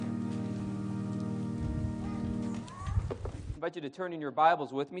invite you to turn in your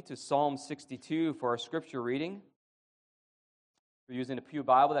Bibles with me to Psalm 62 for our scripture reading. If you're using a Pew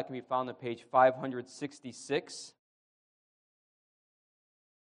Bible, that can be found on page 566.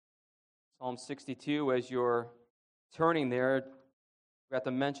 Psalm 62, as you're turning there, we have to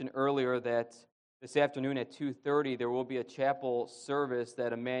mention earlier that this afternoon at 2:30 there will be a chapel service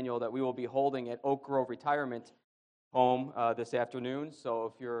that we will be holding at Oak Grove Retirement Home this afternoon. So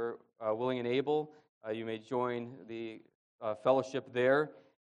if you're willing and able, you may join the fellowship there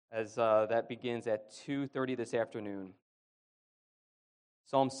as that begins at 2:30 this afternoon.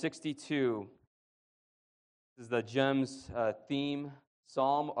 Psalm 62 this is the GEMS theme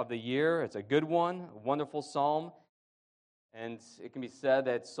psalm of the year. It's a good one, a wonderful psalm. And it can be said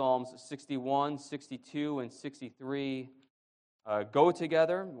that Psalms 61, 62, and 63 go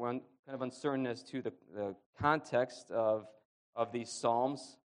together. We're kind of uncertain as to the context of these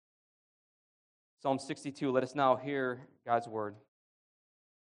psalms. Psalm 62, let us now hear God's word.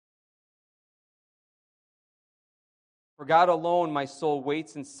 For God alone my soul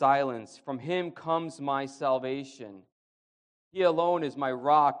waits in silence. From Him comes my salvation. He alone is my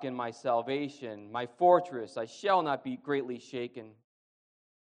rock and my salvation, my fortress. I shall not be greatly shaken.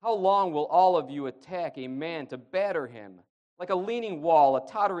 How long will all of you attack a man to batter him? Like a leaning wall, a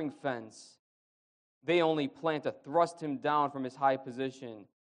tottering fence. They only plan to thrust him down from his high position.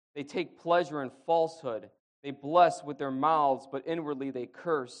 They take pleasure in falsehood. They bless with their mouths, but inwardly they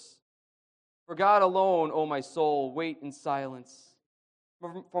curse. For God alone, O my soul, wait in silence.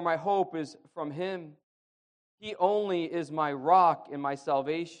 For my hope is from Him. He only is my rock and my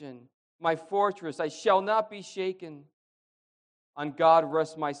salvation, my fortress. I shall not be shaken. On God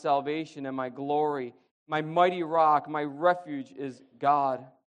rests my salvation and my glory. My mighty rock, my refuge is God.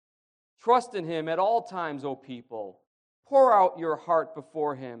 Trust in Him at all times, O people. Pour out your heart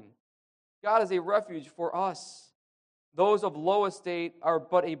before Him. God is a refuge for us. Those of low estate are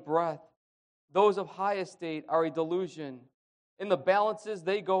but a breath. Those of high estate are a delusion. In the balances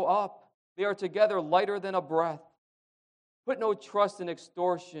they go up. They are together lighter than a breath. Put no trust in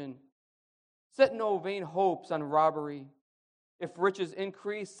extortion. Set no vain hopes on robbery. If riches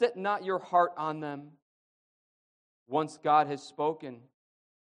increase, set not your heart on them. Once God has spoken.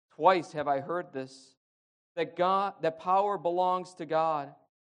 Twice have I heard this. That power belongs to God,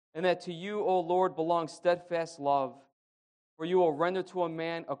 and that to you, O Lord, belongs steadfast love, for you will render to a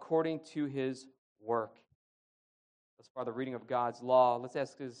man according to his work. Thus far, the reading of God's law. Let's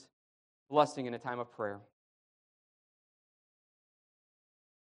ask His blessing in a time of prayer.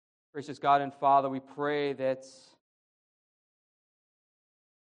 Gracious God and Father, we pray that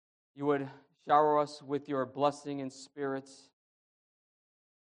you would shower us with your blessing and Spirit,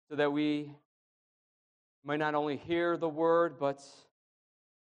 so that we might not only hear the word, but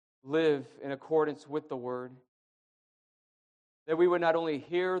live in accordance with the word. That we would not only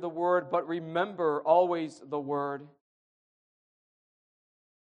hear the word, but remember always the word.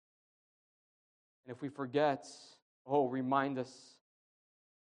 And if we forget, remind us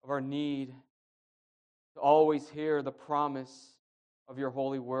of our need to always hear the promise of your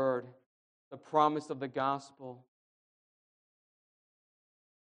holy word, the promise of the gospel,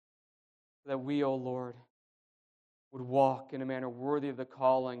 that we, O Lord, would walk in a manner worthy of the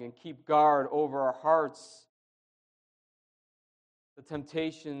calling and keep guard over our hearts, the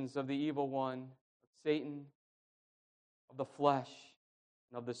temptations of the evil one, of Satan, of the flesh,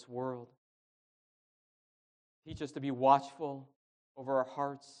 and of this world. Teach us to be watchful over our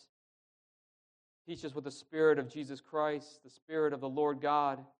hearts. Teach us what the Spirit of Jesus Christ, the Spirit of the Lord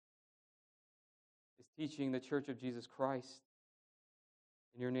God, is teaching the Church of Jesus Christ.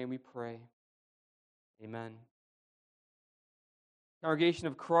 In your name we pray. Amen. Congregation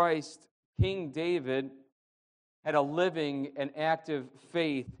of Christ, King David had a living and active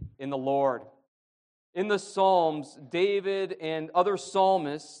faith in the Lord. In the Psalms, David and other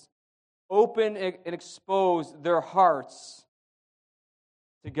psalmists open and expose their hearts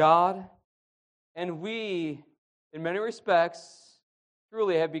to God, and we, in many respects,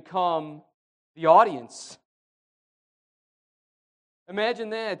 truly have become the audience.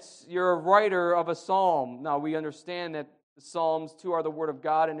 Imagine that you're a writer of a psalm. Now, we understand that the Psalms, too, are the Word of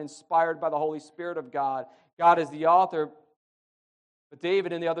God and inspired by the Holy Spirit of God. God is the author. But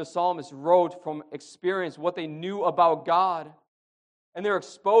David and the other psalmists wrote from experience what they knew about God. And they're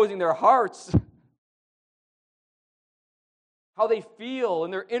exposing their hearts, how they feel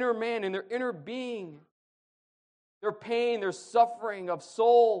in their inner man, in their inner being, their pain, their suffering of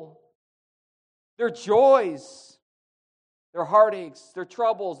soul, their joys, their heartaches, their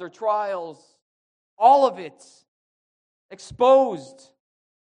troubles, their trials, all of it exposed.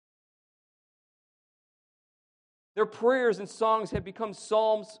 Their prayers and songs have become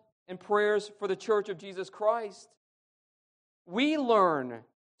psalms and prayers for the church of Jesus Christ. We learn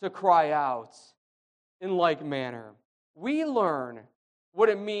to cry out in like manner. We learn what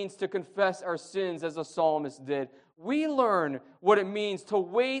it means to confess our sins as the psalmist did. We learn what it means to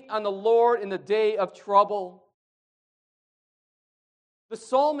wait on the Lord in the day of trouble. The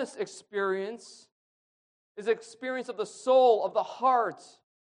psalmist's experience is an experience of the soul, of the heart,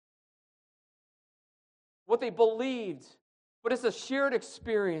 what they believed, but it's a shared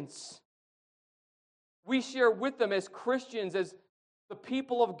experience. We share with them as Christians, as the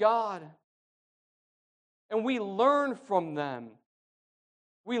people of God, and we learn from them.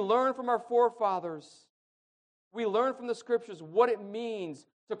 We learn from our forefathers. We learn from the Scriptures what it means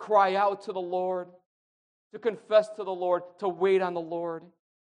to cry out to the Lord, to confess to the Lord, to wait on the Lord.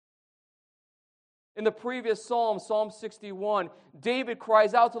 In the previous psalm, Psalm 61, David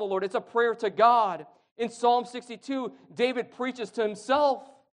cries out to the Lord. It's a prayer to God. In Psalm 62, David preaches to himself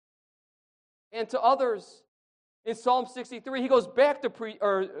and to others. In Psalm 63, he goes back to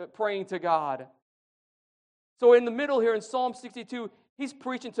praying to God. So in the middle here, in Psalm 62, he's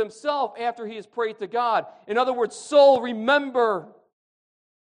preaching to himself after he has prayed to God. In other words, soul, remember.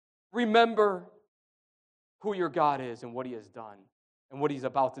 Remember who your God is and what He has done and what He's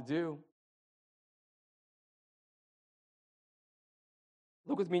about to do.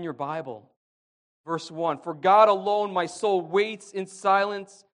 Look with me in your Bible. Verse 1, "For God alone my soul waits in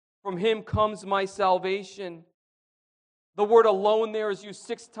silence. From Him comes my salvation." The word alone there is used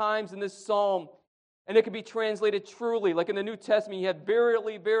 6 times in this psalm. And it can be translated truly. Like in the New Testament, you have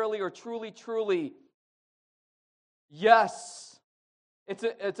verily, verily, or truly, truly. Yes.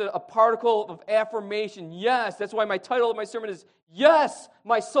 It's a particle of affirmation. Yes. That's why my title of my sermon is, Yes,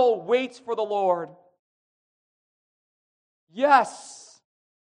 my soul waits for the Lord. Yes.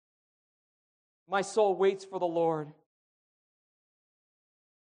 My soul waits for the Lord.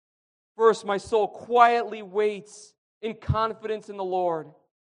 First, my soul quietly waits in confidence in the Lord.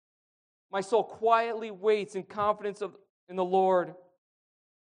 My soul quietly waits in confidence in the Lord.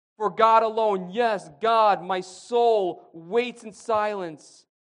 For God alone, yes, God, my soul waits in silence.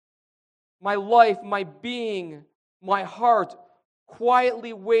 My life, my being, my heart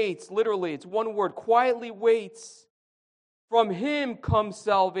quietly waits. Literally, it's one word, quietly waits. From Him comes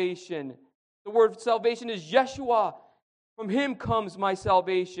salvation. The word salvation is Yeshua. From Him comes my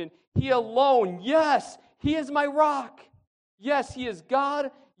salvation. He alone, yes, He is my rock. Yes, He is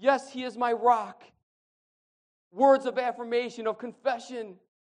God. Yes, He is my rock. Words of affirmation, of confession.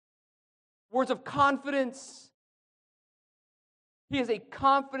 Words of confidence. He is a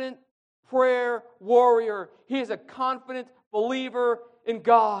confident prayer warrior. He is a confident believer in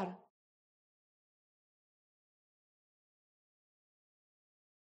God.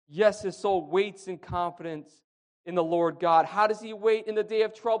 Yes, his soul waits in confidence in the Lord God. How does he wait in the day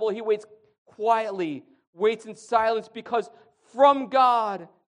of trouble? He waits quietly, waits in silence, because from God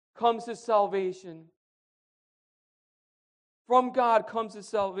comes his salvation. From God comes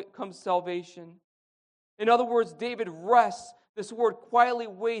salvation. In other words, David rests. This word quietly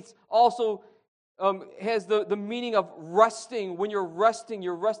waits also has the meaning of resting. When you're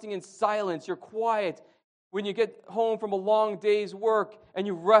resting in silence, you're quiet. When you get home from a long day's work and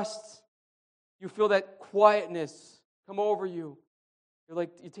you rest, you feel that quietness come over you.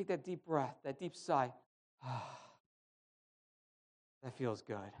 You take that deep breath, that deep sigh. That feels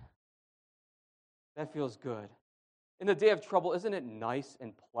good. That feels good. In the day of trouble, isn't it nice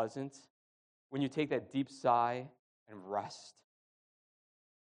and pleasant when you take that deep sigh and rest?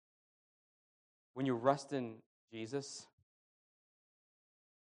 When you rest in Jesus?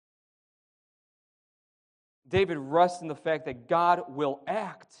 David rests in the fact that God will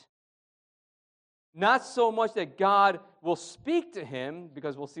act. Not so much that God will speak to him,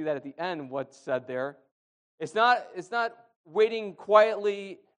 because we'll see that at the end, what's said there. It's not waiting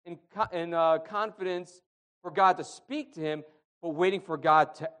quietly in confidence for God to speak to him, but waiting for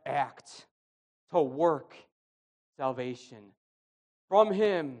God to act, to work salvation. From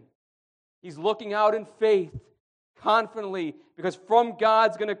him, he's looking out in faith, confidently, because from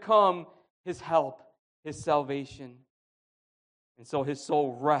God's going to come his help, his salvation. And so his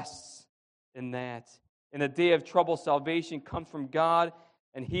soul rests in that. In a day of trouble, salvation comes from God,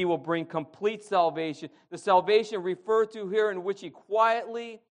 and he will bring complete salvation. The salvation referred to here, in which he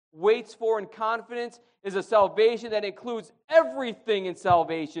quietly waits for in confidence, is a salvation that includes everything in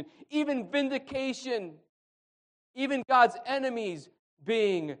salvation, even vindication, even God's enemies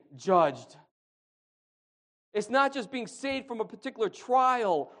being judged. It's not just being saved from a particular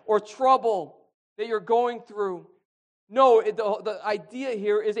trial or trouble that you're going through. No, the idea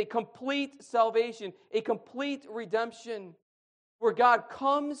here is a complete salvation, a complete redemption, where God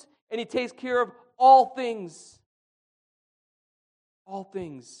comes and He takes care of all things. All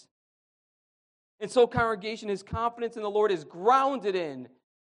things. And so, congregation, his confidence in the Lord is grounded in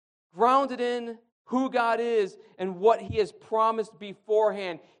who God is and what He has promised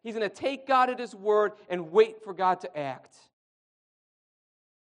beforehand. He's going to take God at His word and wait for God to act.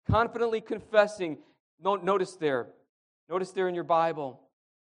 Confidently confessing. Notice there in your Bible.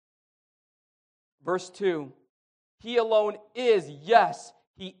 Verse 2. He alone is, yes,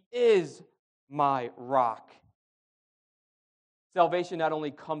 He is my rock. Salvation not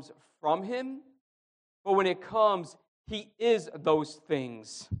only comes from Him, but when it comes, He is those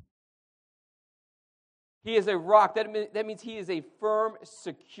things. He is a rock. That means He is a firm,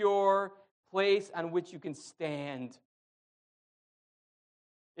 secure place on which you can stand.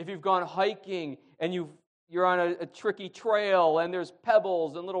 If you've gone hiking and you're on a tricky trail and there's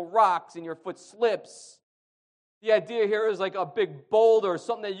pebbles and little rocks and your foot slips, the idea here is like a big boulder,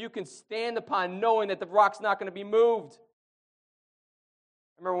 something that you can stand upon knowing that the rock's not going to be moved.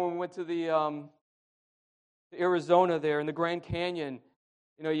 I remember when we went to the Arizona there in the Grand Canyon.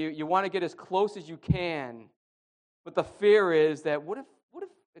 You know, you want to get as close as you can, but the fear is that what if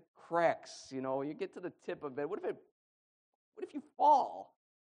it cracks? You know, you get to the tip of it. What if you fall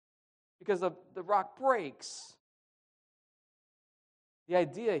because the rock breaks? The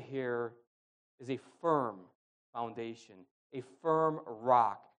idea here is a firm foundation, a firm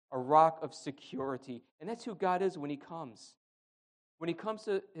rock, a rock of security, and that's who God is when He comes. When He comes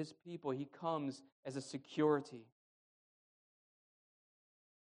to His people, He comes as a security.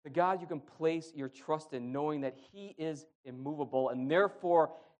 The God you can place your trust in, knowing that He is immovable, and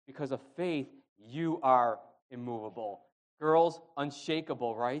therefore, because of faith, you are immovable. Girls,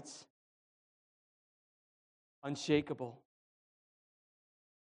 unshakable, right? Unshakable.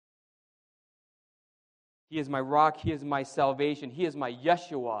 He is my rock, He is my salvation, He is my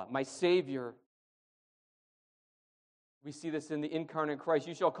Yeshua, my Savior. We see this in the incarnate Christ.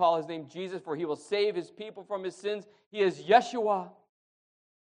 You shall call His name Jesus, for He will save His people from His sins. He is Yeshua.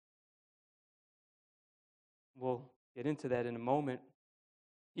 We'll get into that in a moment.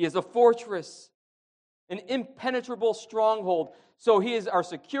 He is a fortress, an impenetrable stronghold. So He is our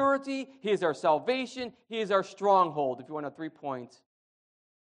security, He is our salvation, He is our stronghold. If you want a 3-point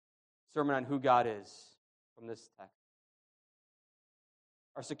sermon on who God is from this text.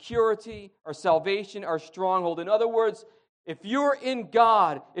 Our security, our salvation, our stronghold. In other words, if you're in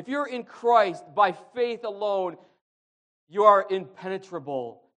God, if you're in Christ by faith alone, you are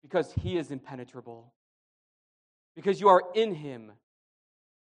impenetrable because He is impenetrable. Because you are in Him.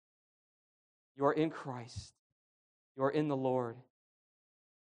 You are in Christ. You are in the Lord.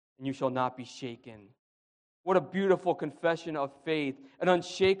 And you shall not be shaken. What a beautiful confession of faith, an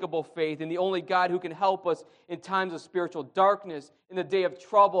unshakable faith in the only God who can help us in times of spiritual darkness, in the day of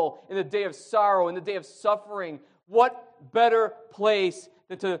trouble, in the day of sorrow, in the day of suffering. What better place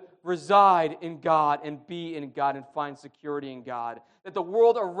than to reside in God and be in God and find security in God? That the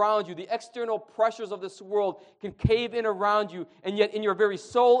world around you, the external pressures of this world can cave in around you, and yet in your very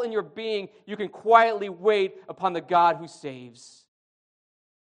soul, in your being, you can quietly wait upon the God who saves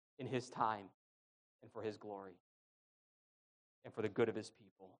in His time and for His glory and for the good of His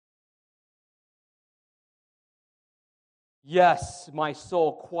people. Yes, my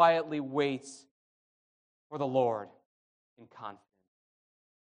soul quietly waits for the Lord in confidence.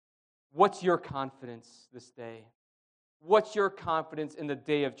 What's your confidence this day? What's your confidence in the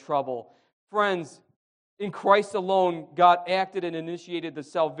day of trouble? Friends, in Christ alone, God acted and initiated the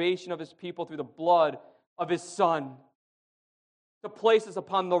salvation of His people through the blood of His Son to place us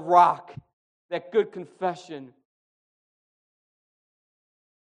upon the rock, that good confession.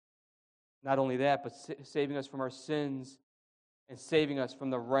 Not only that, but saving us from our sins and saving us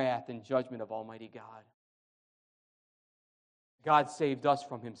from the wrath and judgment of Almighty God. God saved us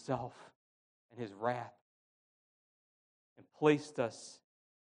from Himself and His wrath and placed us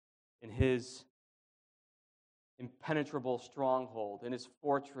in His impenetrable stronghold, in His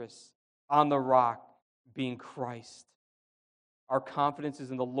fortress on the rock, being Christ. Our confidence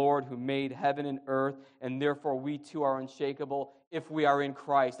is in the Lord who made heaven and earth, and therefore we too are unshakable if we are in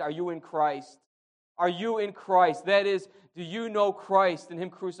Christ. Are you in Christ? Are you in Christ? That is, do you know Christ and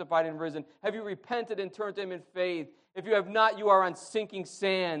Him crucified and risen? Have you repented and turned to Him in faith? If you have not, you are on sinking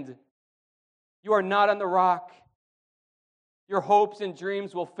sand. You are not on the rock. Your hopes and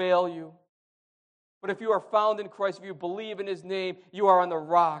dreams will fail you. But if you are found in Christ, if you believe in His name, you are on the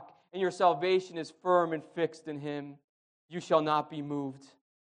rock, and your salvation is firm and fixed in Him. You shall not be moved.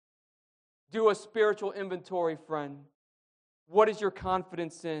 Do a spiritual inventory, friend. What is your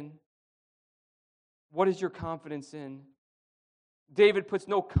confidence in? What is your confidence in? David puts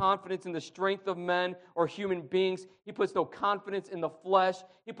no confidence in the strength of men or human beings. He puts no confidence in the flesh.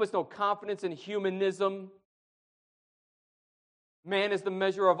 He puts no confidence in humanism. Man is the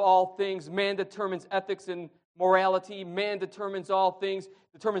measure of all things. Man determines ethics and morality. Man determines all things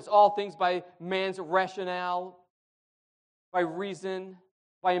by man's rationale, by reason,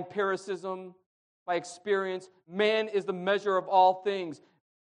 by empiricism, by experience. Man is the measure of all things.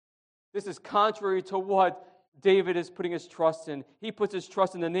 This is contrary to what David is putting his trust in. He puts his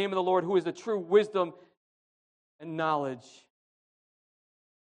trust in the name of the Lord, who is the true wisdom and knowledge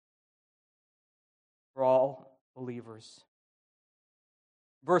for all believers.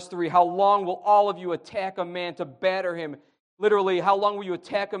 Verse 3, how long will all of you attack a man to batter him? Literally, how long will you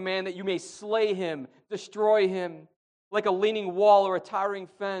attack a man that you may slay him, destroy him, like a leaning wall or a towering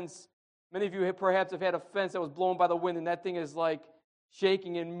fence? Many of you perhaps have had a fence that was blown by the wind, and that thing is like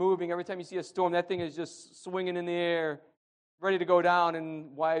shaking and moving. Every time you see a storm, that thing is just swinging in the air, ready to go down,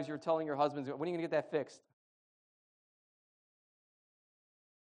 and wives, you're telling your husbands, when are you going to get that fixed?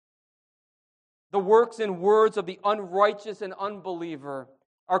 The works and words of the unrighteous and unbeliever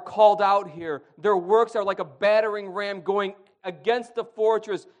are called out here. Their works are like a battering ram going against the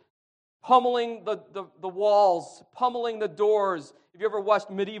fortress, pummeling the walls, pummeling the doors. If you ever watched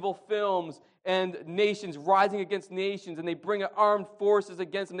medieval films and nations rising against nations, and they bring armed forces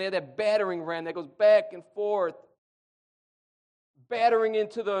against them, they have that battering ram that goes back and forth, battering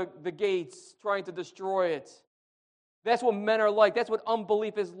into the gates, trying to destroy it. That's what men are like. That's what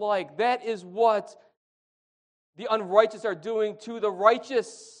unbelief is like. That is what the unrighteous are doing to the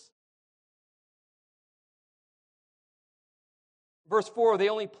righteous. Verse 4, they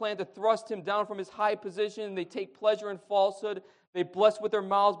only plan to thrust him down from his high position. They take pleasure in falsehood. They bless with their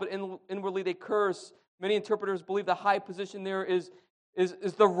mouths, but inwardly they curse. Many interpreters believe the high position there is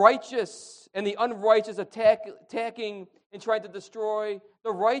the righteous, and the unrighteous attacking and trying to destroy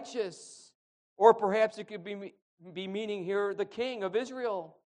the righteous. Or perhaps it could be meaning here the king of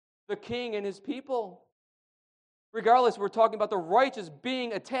Israel, the king and his people. Regardless, we're talking about the righteous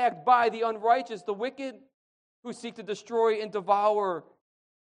being attacked by the unrighteous, the wicked, who seek to destroy and devour.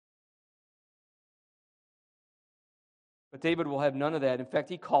 But David will have none of that. In fact,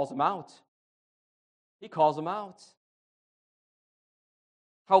 he calls them out. He calls them out.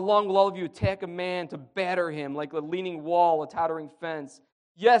 How long will all of you attack a man to batter him like a leaning wall, a tottering fence?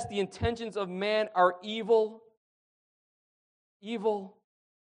 Yes, the intentions of man are evil. Evil.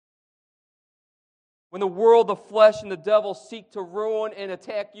 When the world, the flesh, and the devil seek to ruin and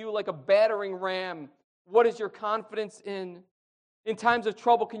attack you like a battering ram, what is your confidence in? In times of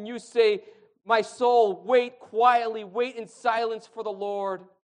trouble, can you say, my soul, wait quietly, wait in silence for the Lord?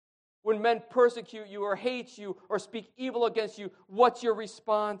 When men persecute you or hate you or speak evil against you, what's your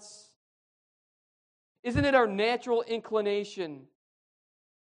response? Isn't it our natural inclination?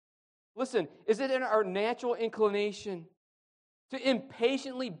 Listen, is it in our natural inclination to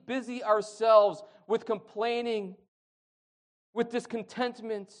impatiently busy ourselves with complaining, with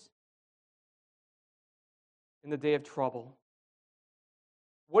discontentment in the day of trouble?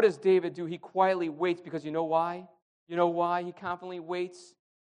 What does David do? He quietly waits because you know why? You know why he confidently waits?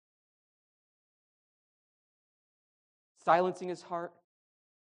 Silencing his heart?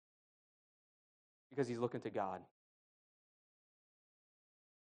 Because he's looking to God.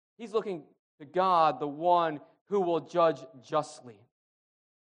 He's looking to God, the one who will judge justly.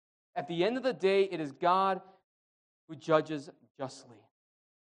 At the end of the day, it is God who judges justly.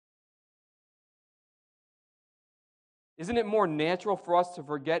 Isn't it more natural for us to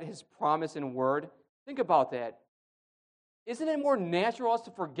forget his promise and word? Think about that. Isn't it more natural for us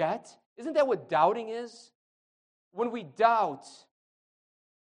to forget? Isn't that what doubting is? When we doubt,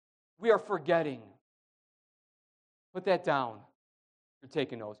 we are forgetting. Put that down. You're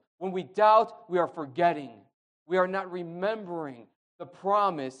taking notes. When we doubt, we are forgetting. We are not remembering the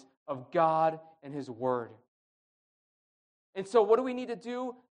promise of God and his word. And so what do we need to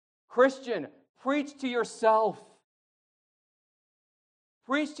do? Christian, preach to yourself.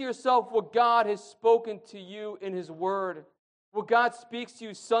 Preach to yourself what God has spoken to you in his word. What God speaks to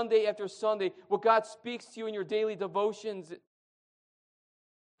you Sunday after Sunday. What God speaks to you in your daily devotions.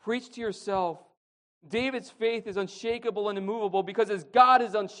 Preach to yourself. David's faith is unshakable and immovable because his God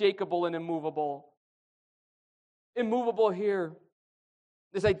is unshakable and immovable. Immovable here.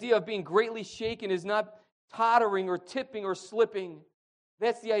 This idea of being greatly shaken is not tottering or tipping or slipping.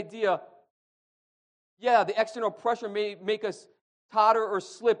 That's the idea. Yeah, the external pressure may make us totter or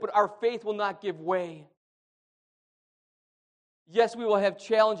slip, but our faith will not give way. Yes, we will have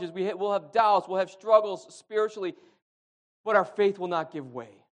challenges, we'll have doubts, we'll have struggles spiritually, but our faith will not give way.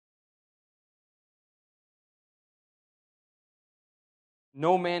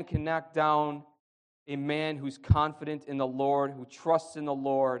 No man can knock down a man who's confident in the Lord, who trusts in the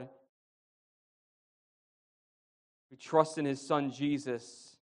Lord, who trusts in his Son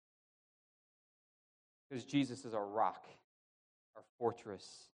Jesus, because Jesus is our rock, our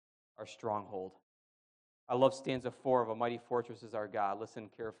fortress, our stronghold. I love stanza 4 of A Mighty Fortress is Our God. Listen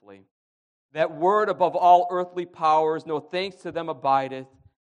carefully. That word above all earthly powers, no thanks to them abideth.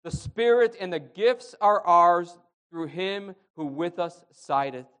 The Spirit and the gifts are ours through him who with us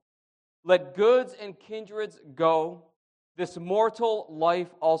sideth. Let goods and kindreds go, this mortal life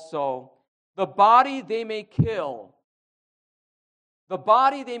also. The body they may kill. The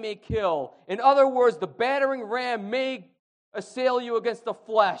body they may kill. In other words, the battering ram may assail you against the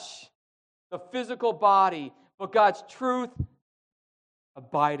flesh, the physical body, but God's truth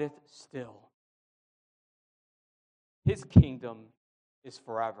abideth still. His kingdom is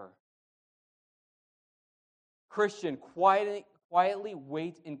forever. Christian, quietly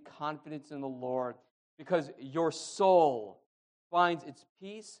wait in confidence in the Lord, because your soul finds its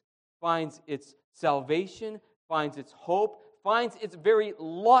peace, finds its salvation, finds its hope, finds its very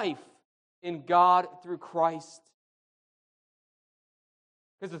life in God through Christ.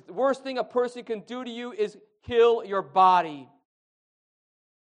 Because the worst thing a person can do to you is kill your body.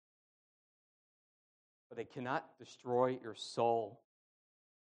 But they cannot destroy your soul.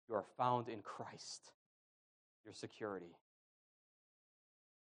 You are found in Christ, your security.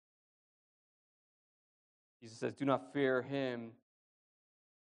 Jesus says, do not fear him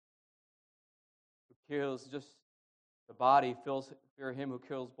who kills just the body, fear him who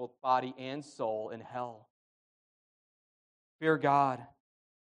kills both body and soul in hell. Fear God.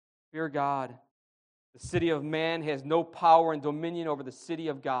 Fear God. The city of man has no power and dominion over the city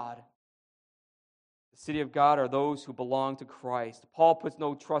of God. The city of God are those who belong to Christ. Paul puts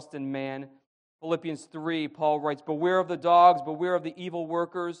no trust in man. Philippians 3, Paul writes, beware of the dogs, beware of the evil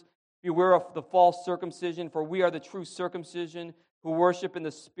workers, beware of the false circumcision, for we are the true circumcision, who worship in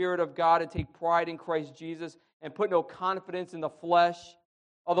the Spirit of God and take pride in Christ Jesus, and put no confidence in the flesh.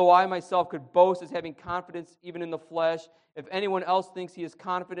 Although I myself could boast as having confidence even in the flesh, if anyone else thinks he is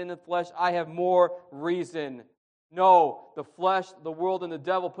confident in the flesh, I have more reason. No, the flesh, the world, and the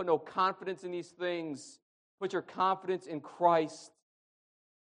devil put no confidence in these things. Put your confidence in Christ.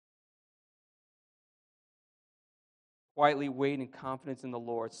 Quietly wait in confidence in the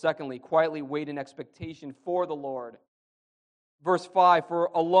Lord. Secondly, quietly wait in expectation for the Lord. Verse 5, for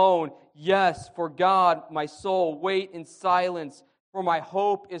alone, yes, for God, my soul, wait in silence, for my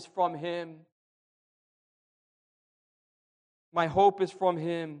hope is from him. My hope is from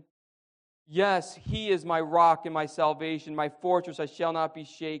him. Yes, he is my rock and my salvation, my fortress, I shall not be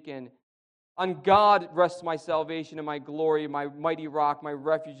shaken. On God rests my salvation and my glory, my mighty rock, my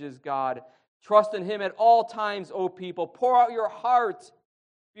refuge is God. Trust in him at all times, O people. Pour out your heart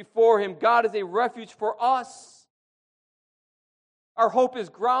before him. God is a refuge for us. Our hope is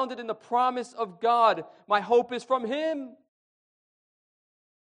grounded in the promise of God. My hope is from him.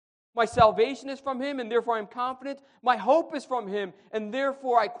 My salvation is from him, and therefore I'm confident. My hope is from him, and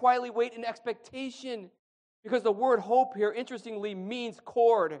therefore I quietly wait in expectation. Because the word hope here, interestingly, means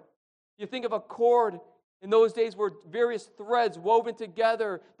cord. You think of a cord. In those days were various threads woven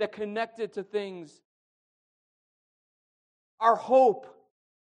together that connected to things. Our hope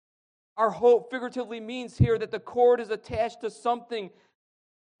figuratively means here that the cord is attached to something.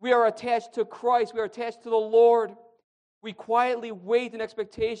 We are attached to Christ. We are attached to the Lord. We quietly wait in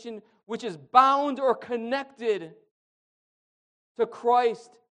expectation, which is bound or connected to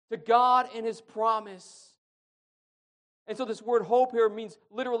Christ, to God and his promise. And so this word hope here means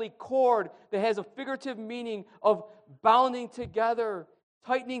literally cord, that has a figurative meaning of bounding together,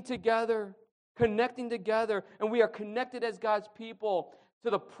 tightening together, connecting together. And we are connected as God's people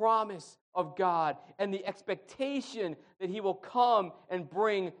to the promise of God and the expectation that he will come and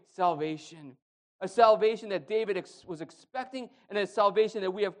bring salvation. A salvation that David was expecting, and a salvation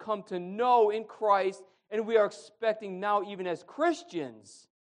that we have come to know in Christ, and we are expecting now even as Christians.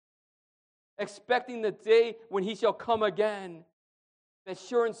 Expecting the day when he shall come again. That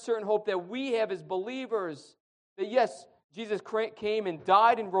sure and certain hope that we have as believers. That yes, Jesus came and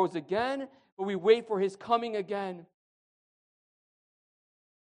died and rose again, but we wait for his coming again.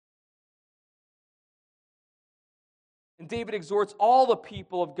 And David exhorts all the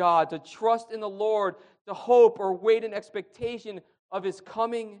people of God to trust in the Lord, to hope or wait in expectation of his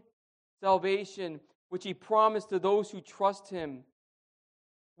coming salvation, which he promised to those who trust him.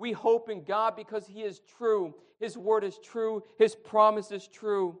 We hope in God because he is true. His word is true. His promise is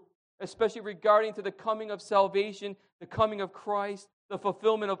true, especially regarding to the coming of salvation the coming of Christ, the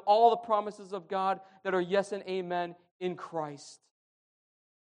fulfillment of all the promises of God that are yes and amen in Christ.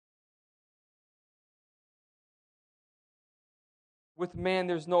 With man,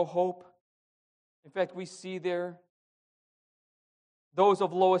 there's no hope. In fact, we see there, those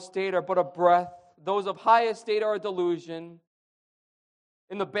of low estate are but a breath. Those of high estate are a delusion.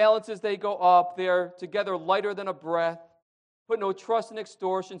 In the balances they go up. They are together lighter than a breath. Put no trust in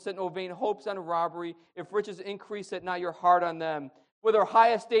extortion. Set no vain hopes on robbery. If riches increase, set not your heart on them. Whether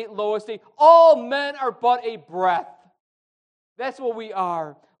high estate, low estate, all men are but a breath. That's what we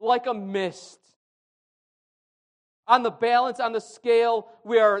are, like a mist. On the balance, on the scale,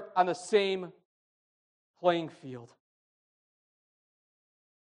 we are on the same playing field.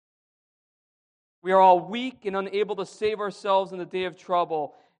 We are all weak and unable to save ourselves in the day of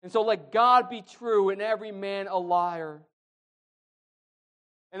trouble. And so let God be true and every man a liar.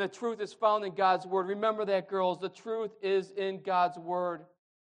 And the truth is found in God's word. Remember that, girls. The truth is in God's word.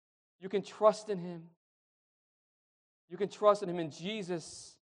 You can trust in Him. You can trust in Him. And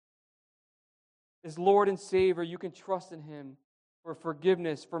Jesus is Lord and Savior. You can trust in Him for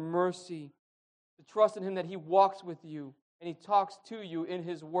forgiveness, for mercy. To trust in Him that He walks with you and He talks to you in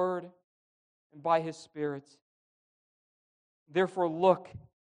His word and by His Spirit. Therefore, look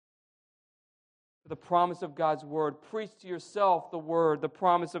to the promise of God's word. Preach to yourself the word, the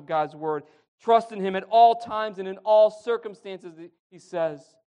promise of God's word. Trust in Him at all times and in all circumstances, He says.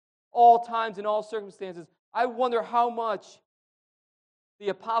 All times and all circumstances. I wonder how much the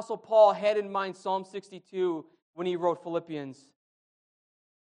Apostle Paul had in mind Psalm 62 when he wrote Philippians.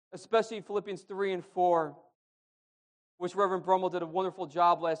 Especially Philippians 3 and 4, which Reverend Brummel did a wonderful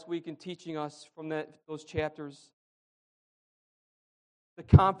job last week in teaching us from those chapters. The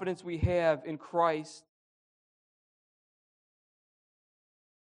confidence we have in Christ.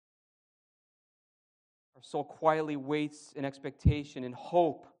 Our soul quietly waits in expectation and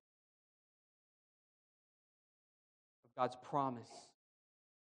hope of God's promise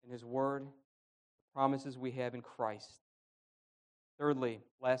in His Word, the promises we have in Christ. Thirdly,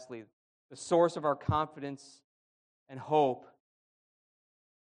 lastly, the source of our confidence and hope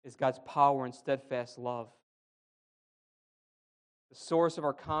is God's power and steadfast love. The source of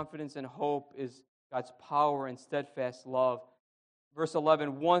our confidence and hope is God's power and steadfast love. Verse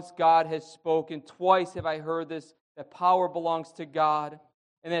 11, once God has spoken, twice have I heard this, that power belongs to God,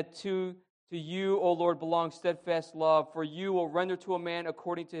 and that to you, O Lord, belongs steadfast love, for you will render to a man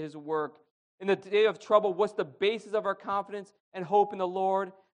according to his work. In the day of trouble, what's the basis of our confidence and hope in the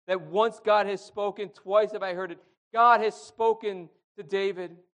Lord? That once God has spoken, twice have I heard it. God has spoken to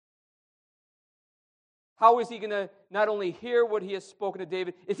David. How is he going to not only hear what He has spoken to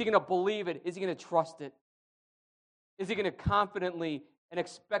David, is he going to believe it? Is he going to trust it? Is he going to confidently and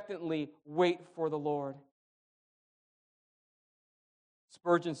expectantly wait for the Lord?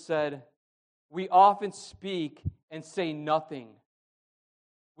 Spurgeon said, we often speak and say nothing.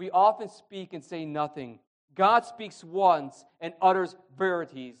 We often speak and say nothing. God speaks once and utters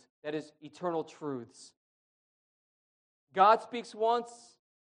verities, that is, eternal truths. God speaks once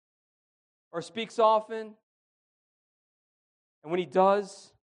or speaks often, and when He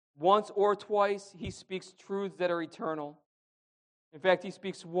does, once or twice, He speaks truths that are eternal. In fact, He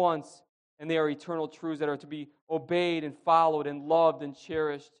speaks once, and they are eternal truths that are to be obeyed and followed and loved and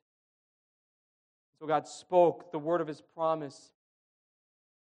cherished. So God spoke the word of His promise,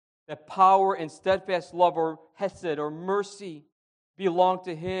 that power and steadfast love or hesed or mercy belong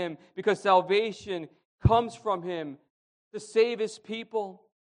to Him, because salvation comes from Him to save His people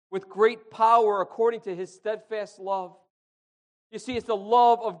with great power according to His steadfast love. You see, it's the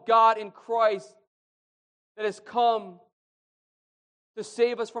love of God in Christ that has come to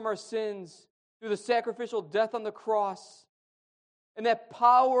save us from our sins through the sacrificial death on the cross. And that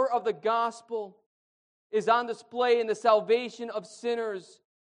power of the gospel is on display in the salvation of sinners.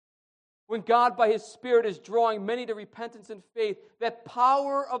 When God, by His Spirit, is drawing many to repentance and faith, that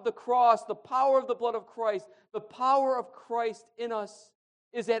power of the cross, the power of the blood of Christ, the power of Christ in us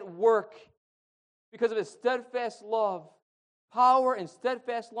is at work because of His steadfast love. Power and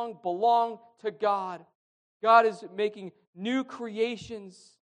steadfast love belong to God. God is making new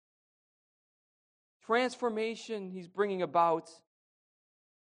creations. Transformation He's bringing about.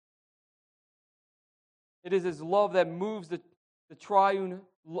 It is His love that moves the triune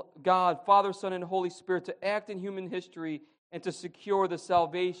God, Father, Son, and Holy Spirit to act in human history and to secure the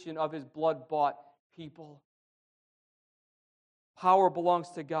salvation of His blood-bought people. Power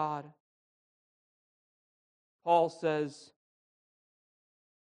belongs to God. Paul says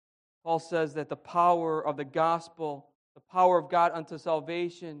that the power of the gospel, the power of God unto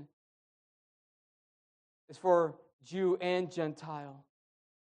salvation, is for Jew and Gentile.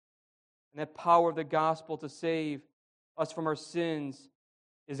 And that power of the gospel to save us from our sins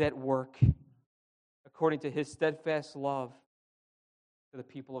is at work, according to his steadfast love to the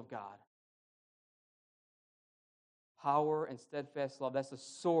people of God. Power and steadfast love, that's the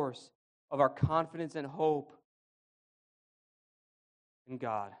source of our confidence and hope in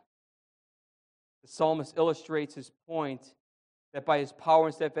God. The psalmist illustrates his point that by his power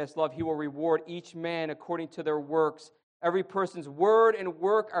and steadfast love, he will reward each man according to their works. Every person's word and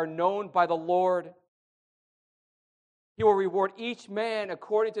work are known by the Lord. He will reward each man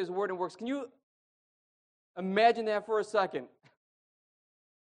according to his word and works. Can you imagine that for a second?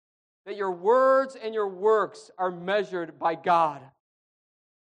 That your words and your works are measured by God.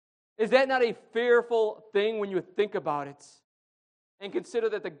 Is that not a fearful thing when you think about it? And consider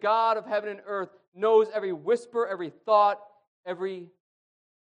that the God of heaven and earth knows every whisper, every thought, everything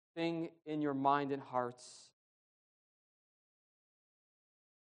in your mind and hearts.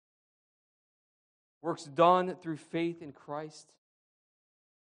 Works done through faith in Christ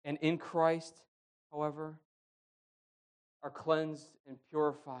and in Christ, however, are cleansed and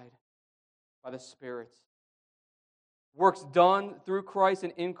purified by the Spirit. Works done through Christ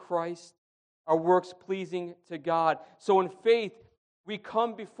and in Christ are works pleasing to God. So in faith, we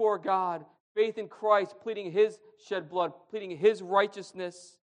come before God, faith in Christ, pleading his shed blood, pleading his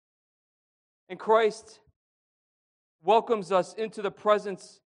righteousness. And Christ welcomes us into the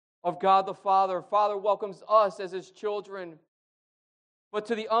presence of God the Father. Father welcomes us as his children. But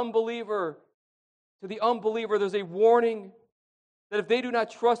to the unbeliever, there's a warning that if they do not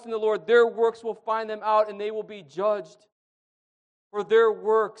trust in the Lord, their works will find them out and they will be judged. For their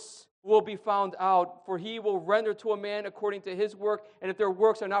works will be found out. For he will render to a man according to his work. And if their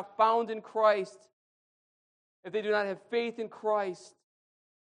works are not found in Christ, if they do not have faith in Christ,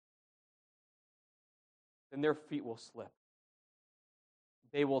 then their feet will slip.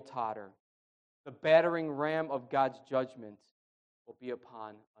 They will totter. The battering ram of God's judgment will be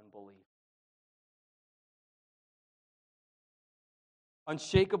upon unbelief.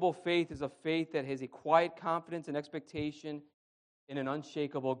 Unshakable faith is a faith that has a quiet confidence and expectation in an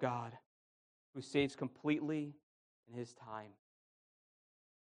unshakable God who saves completely in his time.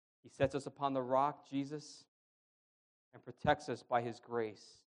 He sets us upon the rock, Jesus, and protects us by his grace.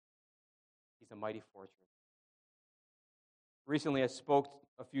 He's a mighty fortress. Recently, I spoke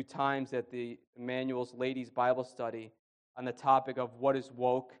a few times at the Emmanuel's Ladies Bible Study on the topic of what is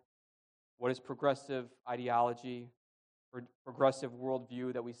woke, what is progressive ideology, progressive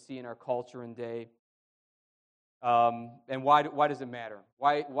worldview that we see in our culture and day, and why does it matter?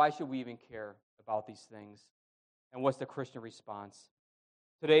 Why should we even care about these things? And what's the Christian response?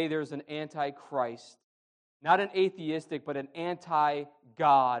 Today, there's an anti-Christ, not an atheistic, but an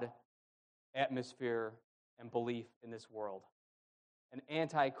anti-God atmosphere and belief in this world. An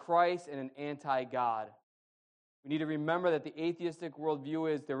anti-Christ and an anti-God. We need to remember that the atheistic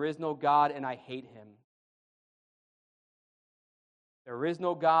worldview is there is no God and I hate him. There is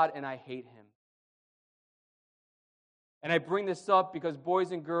no God and I hate him. And I bring this up because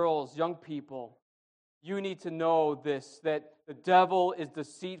boys and girls, young people, you need to know this, that the devil is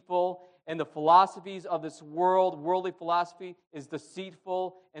deceitful and the philosophies of this world, worldly philosophy, is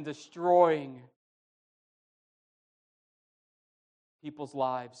deceitful and destroying people's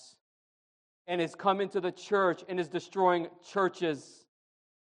lives. And it's come into the church and is destroying churches.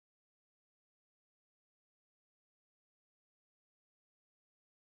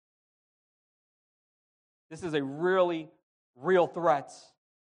 This is a really real threat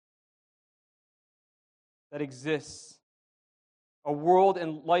that exists. A world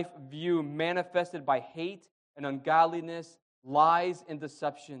and life view manifested by hate and ungodliness, lies and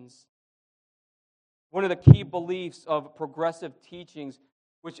deceptions. One of the key beliefs of progressive teachings,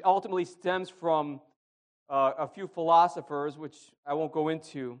 which ultimately stems from a few philosophers, which I won't go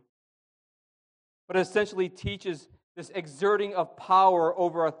into, but essentially teaches this exerting of power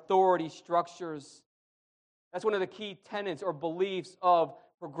over authority structures. That's one of the key tenets or beliefs of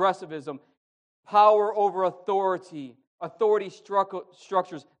progressivism. Power over authority, authority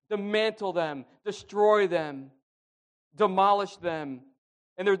structures, dismantle them, destroy them, demolish them.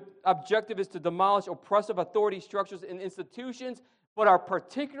 And their objective is to demolish oppressive authority structures in institutions, but are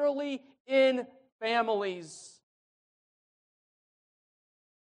particularly in families.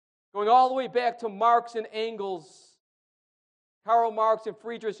 Going all the way back to Marx and Engels, Karl Marx and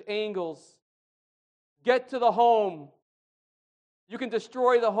Friedrich Engels. Get to the home. You can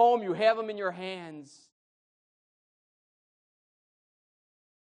destroy the home, you have them in your hands.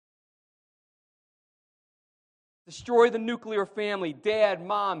 Destroy the nuclear family, Dad,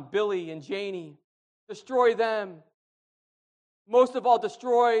 Mom, Billy, and Janie. Destroy them. Most of all,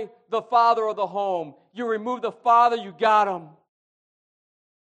 destroy the father of the home. You remove the father, you got him.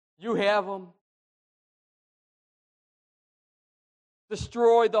 You have him.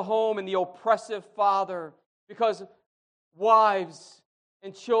 Destroy the home and the oppressive father, because wives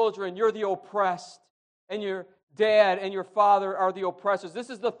and children, you're the oppressed, and your dad and your father are the oppressors. This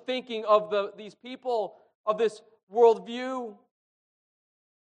is the thinking of these people of this worldview.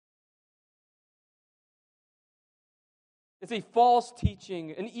 It's a false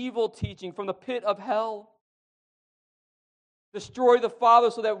teaching, an evil teaching from the pit of hell. Destroy the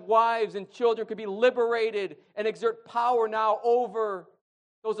father so that wives and children can be liberated and exert power now over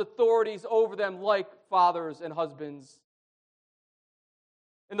those authorities over them, like fathers and husbands.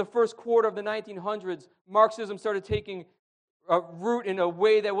 In the first quarter of the 1900s, Marxism started taking root in a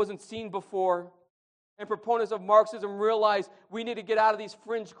way that wasn't seen before. And proponents of Marxism realized we need to get out of these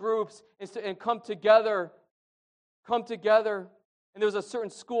fringe groups and come together. Come together. And there was a certain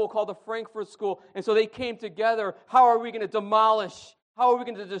school called the Frankfurt School. And so they came together. How are we going to demolish? How are we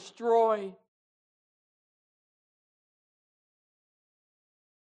going to destroy?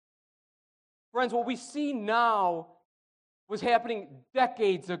 Friends, what we see now was happening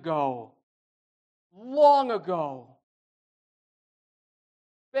decades ago. Long ago.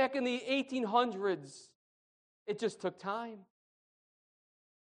 Back in the 1800s. It just took time.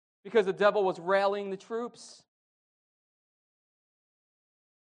 Because the devil was rallying the troops.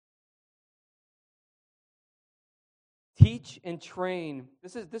 Teach and train.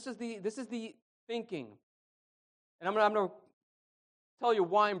 This is the thinking. And I'm going to tell you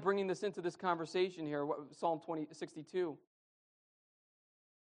why I'm bringing this into this conversation here, Psalm 62.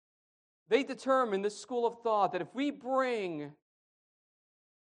 They determined, this school of thought, that if we bring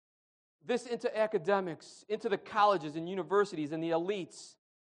this into academics, into the colleges and universities and the elites,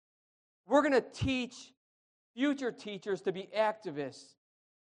 we're going to teach future teachers to be activists.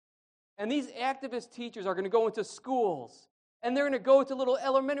 And these activist teachers are going to go into schools, and they're going to go to little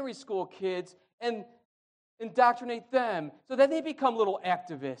elementary school kids and indoctrinate them so that they become little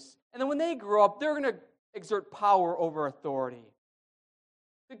activists. And then when they grow up, they're going to exert power over authority.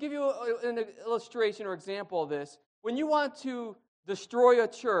 To give you an illustration or example of this, when you want to destroy a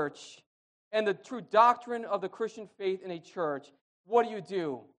church and the true doctrine of the Christian faith in a church, what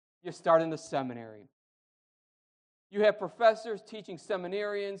do? You start in the seminary. You have professors teaching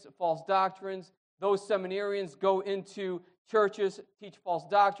seminarians false doctrines. Those seminarians go into churches, teach false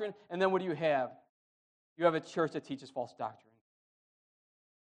doctrine, and then what do you have? You have a church that teaches false doctrine.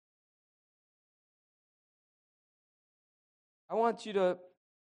 I want you to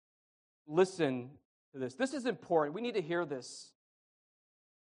listen to this. This is important. We need to hear this.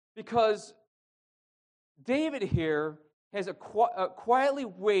 Because David here has quietly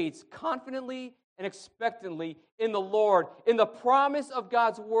waits confidently and expectantly in the Lord, in the promise of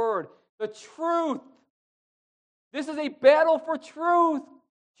God's word, the truth. This is a battle for truth,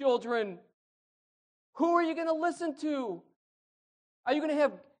 children. Who are you going to listen to? Are you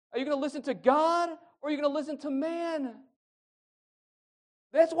going to listen to God, or are you going to listen to man?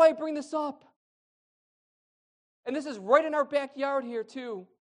 That's why I bring this up. And this is right in our backyard here too.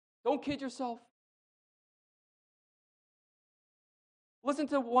 Don't kid yourself. Listen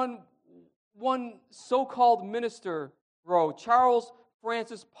to one so-called minister wrote, Charles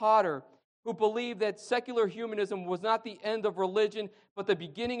Francis Potter, who believed that secular humanism was not the end of religion, but the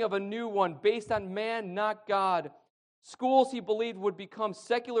beginning of a new one based on man, not God. Schools, he believed, would become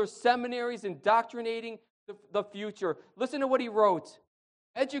secular seminaries indoctrinating the future. Listen to what he wrote.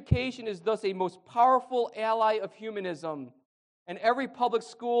 Education is thus a most powerful ally of humanism, and every public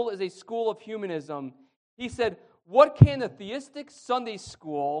school is a school of humanism. He said, what can a theistic Sunday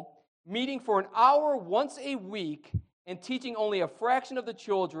school, meeting for an hour once a week and teaching only a fraction of the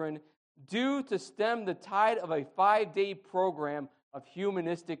children, do to stem the tide of a 5-day program of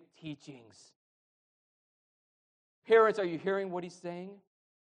humanistic teachings? Parents, are you hearing what he's saying?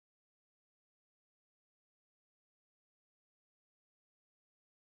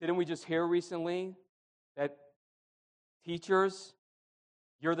 Didn't we just hear recently that teachers,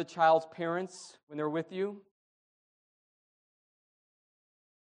 you're the child's parents when they're with you?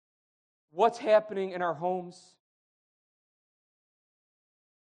 What's happening in our homes?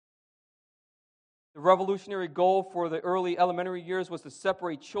 The revolutionary goal for the early elementary years was to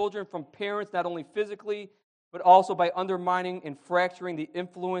separate children from parents, not only physically, but also by undermining and fracturing the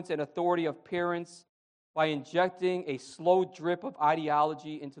influence and authority of parents by injecting a slow drip of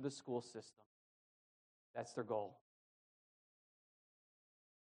ideology into the school system. That's their goal.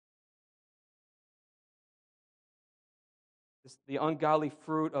 The ungodly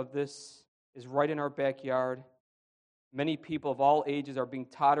fruit of this is right in our backyard. Many people of all ages are being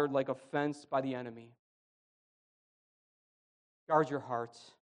tottered like a fence by the enemy. Guard your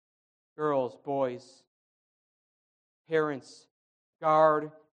hearts. Girls, boys, parents,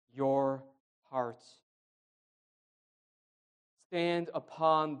 guard your hearts. Stand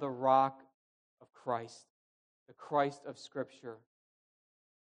upon the rock of Christ, the Christ of Scripture.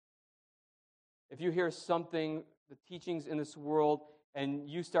 If you hear something, the teachings in this world, and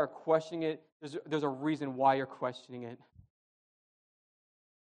you start questioning it, there's a reason why you're questioning it.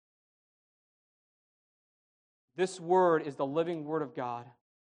 This word is the living word of God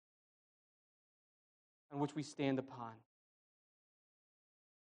on which we stand upon.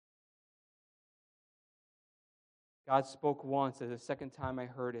 God spoke once, and the second time I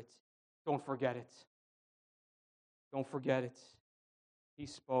heard it. Don't forget it. Don't forget it. He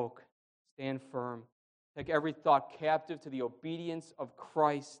spoke. Stand firm. Take every thought captive to the obedience of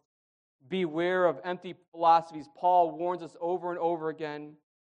Christ. Beware of empty philosophies. Paul warns us over and over again.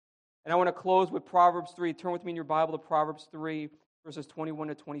 And I want to close with Proverbs 3. Turn with me in your Bible to Proverbs 3, verses 21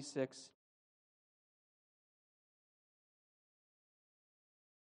 to 26.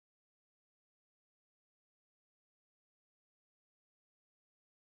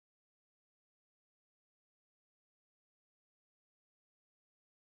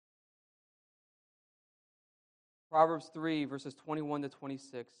 Proverbs 3, verses 21 to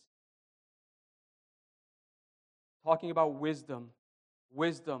 26. Talking about wisdom.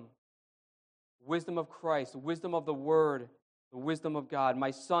 Wisdom. Wisdom of Christ. Wisdom of the Word. The wisdom of God.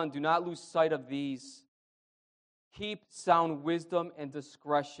 My son, do not lose sight of these. Keep sound wisdom and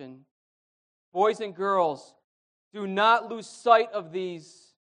discretion. Boys and girls, do not lose sight of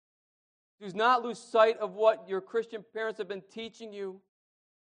these. Do not lose sight of what your Christian parents have been teaching you.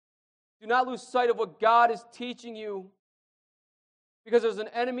 Do not lose sight of what God is teaching you, because there's an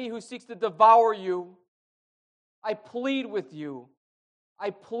enemy who seeks to devour you. I plead with you.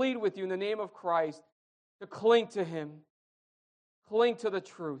 I plead with you in the name of Christ to cling to Him. Cling to the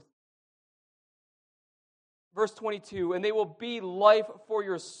truth. Verse 22, and they will be life for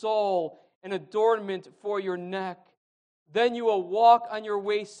your soul, and adornment for your neck. Then you will walk on your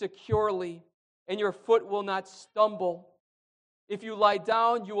way securely, and your foot will not stumble. If you lie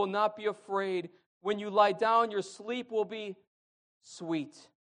down, you will not be afraid. When you lie down, your sleep will be sweet.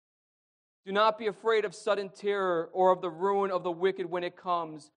 Do not be afraid of sudden terror or of the ruin of the wicked when it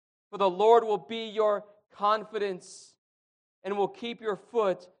comes, for the Lord will be your confidence and will keep your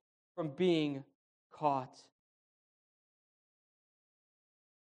foot from being caught.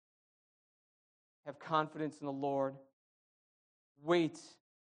 Have confidence in the Lord. Wait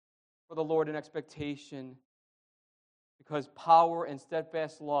for the Lord in expectation, because power and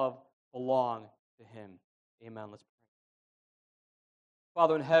steadfast love belong to Him. Amen. Let's pray.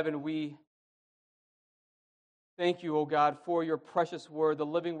 Father in heaven, we thank you, O God, for your precious word, the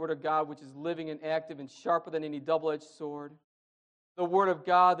living word of God, which is living and active and sharper than any double-edged sword. The word of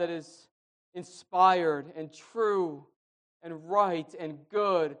God that is inspired and true and right and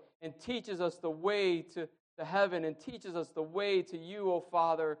good and teaches us the way to heaven and teaches us the way to you, O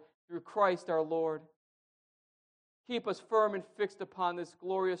Father, through Christ our Lord. Keep us firm and fixed upon this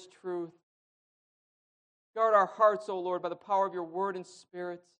glorious truth. Guard our hearts, O Lord, by the power of your word and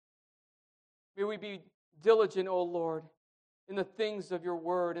spirit. May we be diligent, O Lord, in the things of your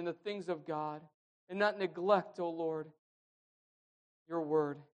word, in the things of God, and not neglect, O Lord, your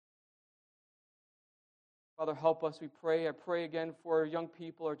word. Father, help us, we pray. I pray again for our young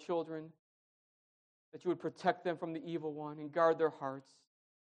people, our children, that you would protect them from the evil one and guard their hearts.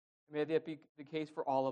 May that be the case for all of us.